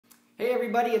Hey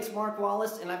everybody, it's Mark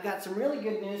Wallace, and I've got some really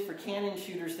good news for Canon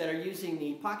shooters that are using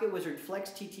the PocketWizard Flex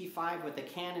TT5 with the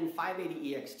Canon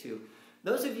 580EX2.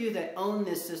 Those of you that own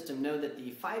this system know that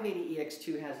the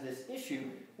 580EX2 has this issue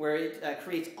where it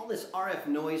creates all this RF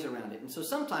noise around it. And so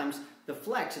sometimes the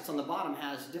Flex, it's on the bottom,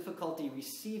 has difficulty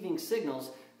receiving signals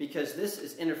because this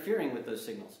is interfering with those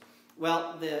signals.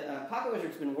 Well, the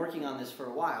PocketWizard's been working on this for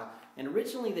a while, and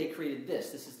originally they created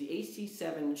this. This is the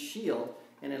AC7 shield,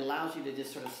 and it allows you to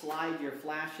just sort of slide your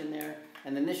flash in there,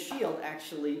 and then this shield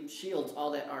actually shields all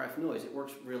that RF noise. It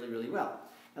works really, really well.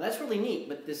 Now that's really neat,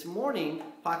 but this morning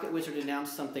PocketWizard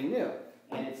announced something new,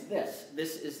 and it's this.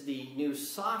 This is the new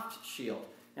soft shield.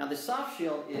 Now the soft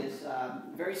shield is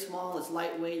very small, it's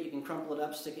lightweight, you can crumple it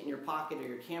up, stick it in your pocket or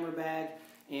your camera bag,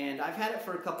 and I've had it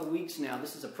for a couple weeks now.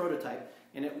 This is a prototype,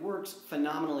 and it works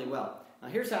phenomenally well. Now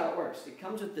here's how it works. It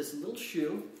comes with this little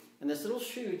shoe, and this little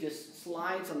shoe just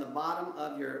slides on the bottom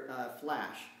of your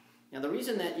flash. Now the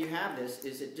reason that you have this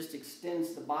is it just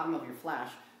extends the bottom of your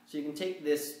flash, so you can take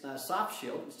this soft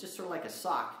shield, it's just sort of like a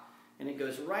sock, and it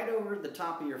goes right over the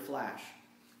top of your flash.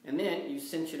 And then you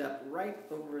cinch it up right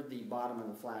over the bottom of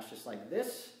the flash, just like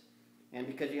this, and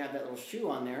because you have that little shoe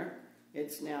on there,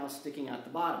 it's now sticking out the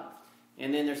bottom.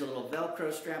 And then there's a little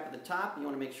Velcro strap at the top. You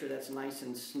want to make sure that's nice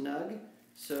and snug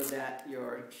so that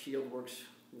your shield works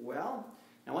well.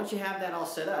 Now once you have that all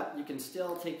set up, you can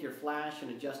still take your flash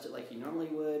and adjust it like you normally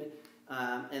would.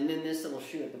 And then this little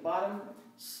shoe at the bottom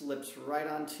slips right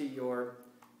onto your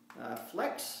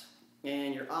Flex,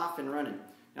 and you're off and running.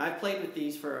 Now I've played with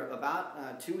these for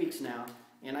about 2 weeks now,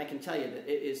 and I can tell you that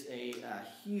it is a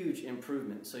huge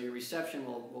improvement. So your reception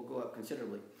will go up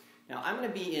considerably. Now I'm going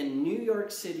to be in New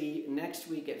York City next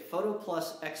week at Photo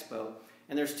Plus Expo,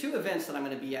 and there's two events that I'm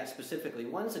going to be at specifically.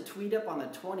 One's a tweet up on the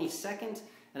 22nd,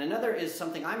 and another is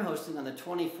something I'm hosting on the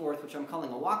 24th, which I'm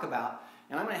calling a walkabout,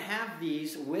 and I'm going to have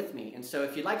these with me. And so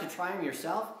if you'd like to try them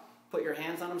yourself, put your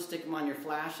hands on them, stick them on your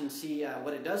flash, and see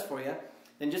what it does for you,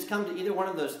 then just come to either one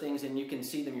of those things and you can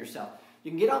see them yourself.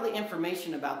 You can get all the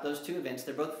information about those two events,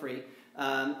 they're both free,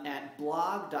 at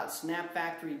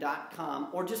blog.snapfactory.com,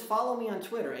 or just follow me on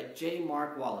Twitter at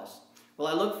jmarkwallace. Well,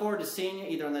 I look forward to seeing you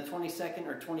either on the 22nd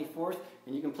or 24th,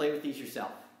 and you can play with these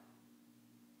yourself.